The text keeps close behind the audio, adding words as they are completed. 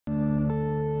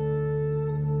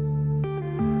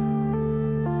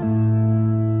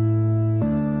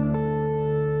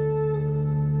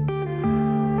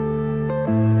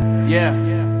Yeah.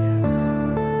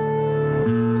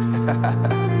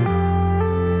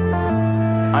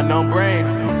 Unknown Brain,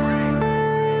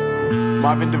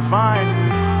 Marvin Divine.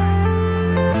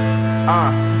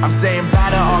 I'm saying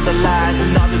bye to all the lies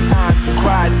and all the times you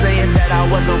cried, saying that I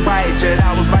wasn't right, yet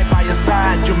I was right by your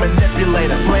side. You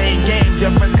manipulator, playing games,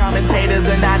 your friends commentators,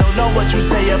 and I don't know what you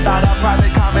say about our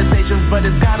private conversations, but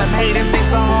it's got them hating. Thanks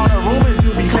to all the rumors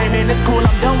you be claiming. It's cool,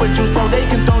 I'm done with you, so they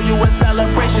can throw you a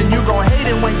celebration. You gon' hate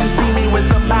it when you see me with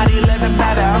somebody living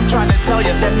better. I'm trying to tell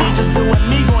you that me just doing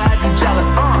me gon' have you jealous.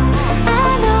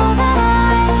 I know that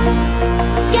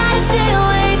I gotta stay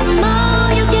away from all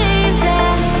your games,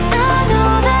 yeah. I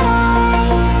know that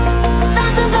I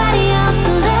found somebody else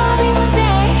to love me one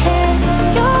day,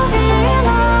 yeah. You'll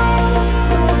realize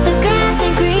the grass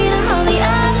ain't greener on the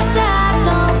other side,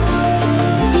 no.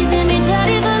 You did me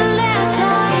dirty for the last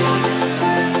time,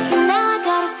 so now I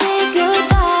gotta say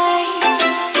goodbye.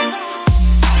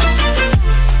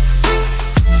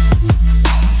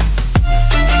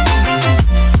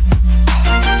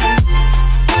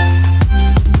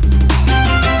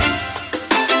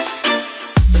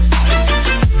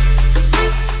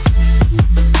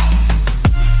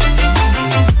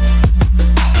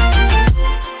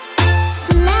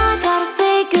 So now I gotta say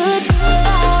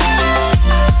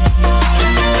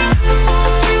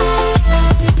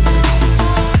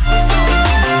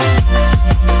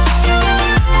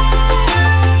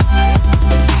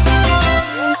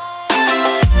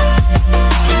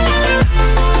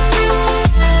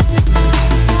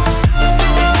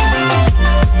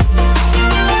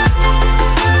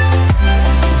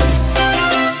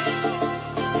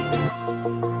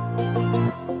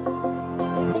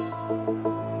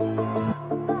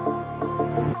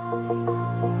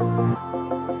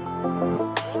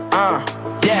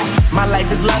Yeah, my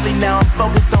life is lovely now, I'm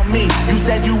focused on me. You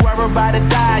said you were about to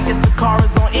die, I guess the car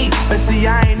is on E. But see,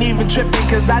 I ain't even tripping,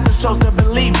 cause I just chose to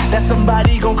believe that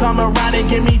somebody gon' come around and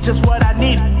give me just what I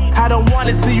need. I don't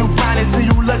wanna see you frowning, see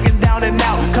you looking down and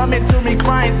out, coming to me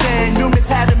crying, saying you miss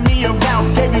having me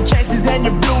around. Gave you chances and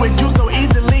you blew it, you so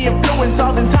easily influenced. All